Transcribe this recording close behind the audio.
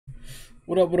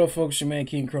What up, folks? Your man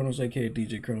King Chronos, aka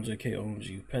DJ Chronos, aka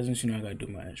OMG Peasants. You know I gotta do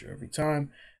my intro every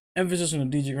time. Emphasis on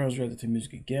the DJ Chronos related to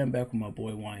music again. Back with my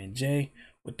boy Y&J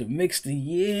with the Mix The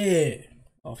Yeaahhhh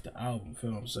off the album.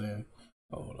 Feel what I'm saying?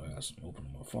 Oh, hold on, I got something open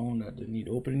on my phone that didn't need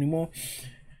to open anymore.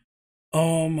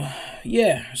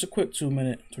 Yeah, it's a quick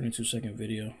 2-minute, 22-second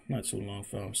video. Not too long.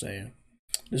 Feel what I'm saying?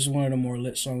 This is one of the more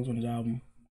lit songs on his album.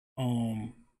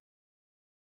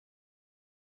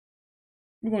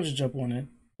 We're gonna just jump on in.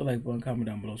 The like button, comment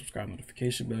down below, subscribe,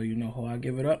 notification bell. You know how I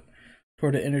give it up.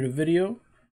 Toward the end of the video,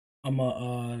 I'm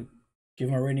gonna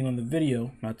give my rating on the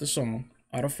video, not the song,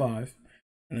 out of 5.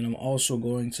 And then I'm also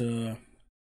going to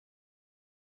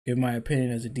give my opinion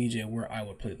as a DJ where I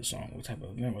would play the song, what type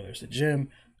of event, whether it's a gym,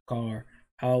 car,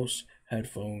 house,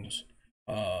 headphones,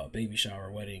 baby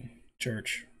shower, wedding,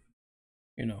 church,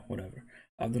 you know, whatever.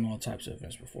 I've done all types of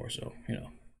events before, so you know.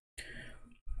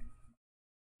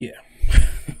 Yeah.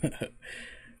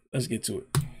 Let's get to it.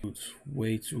 It's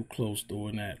way too close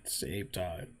doing that at the same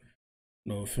time.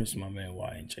 No offense to my man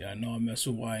Y&J. I know I mess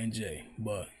with Y&J,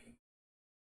 but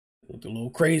it looked a little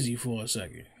crazy for a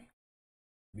second.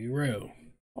 Be real.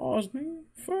 Pause, nigga.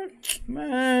 Fuck,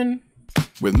 man.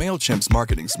 With MailChimp's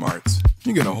marketing smarts,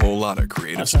 you get a whole lot of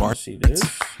creative smarts. See this.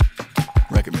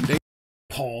 Recommendation.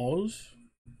 Pause.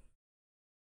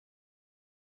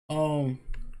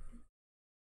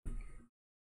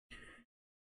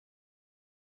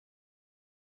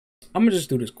 I'm gonna just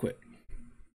do this quick.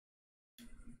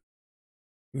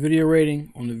 Video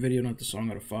rating on the video, not the song,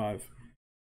 out of 5.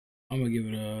 I'm gonna give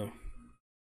it a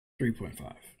 3.5.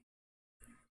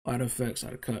 A lot of effects, a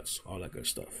lot of cuts, all that good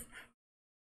stuff.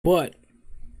 But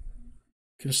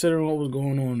considering what was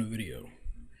going on in the video,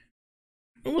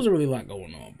 it wasn't really a lot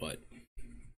going on, but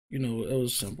you know, it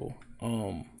was simple.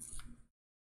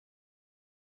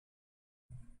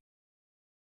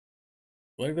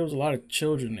 Like there was a lot of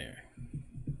children there.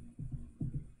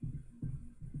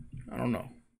 I don't know.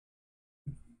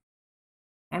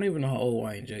 I don't even know how old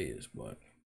Y&J is, but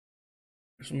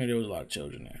for me there was a lot of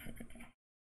children there.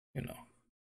 You know.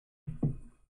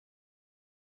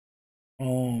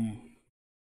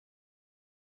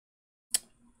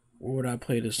 Where would I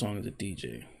play this song as a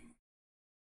DJ?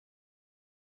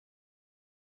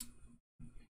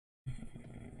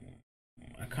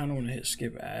 I kind of want to hit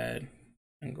skip ad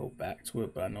and go back to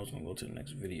it, but I know it's gonna go to the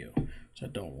next video, so I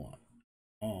don't want.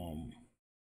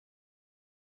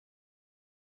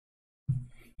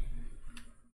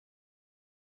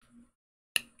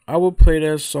 I would play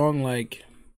that song like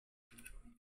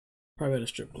probably at a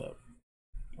strip club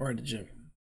or at the gym.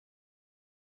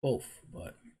 Both,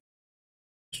 but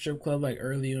strip club like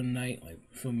early in the night, like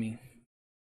feel me.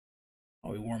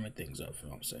 I'll be warming things up, feel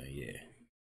what I'm saying? Yeah.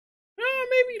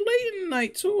 Maybe late in the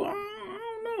night too. I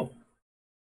don't know.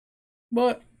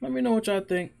 But let me know what y'all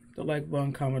think. The like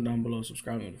button, comment down below,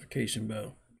 subscribe, notification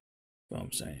bell. Feel what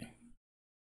I'm saying?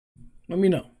 Let me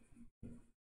know.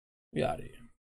 We out of here.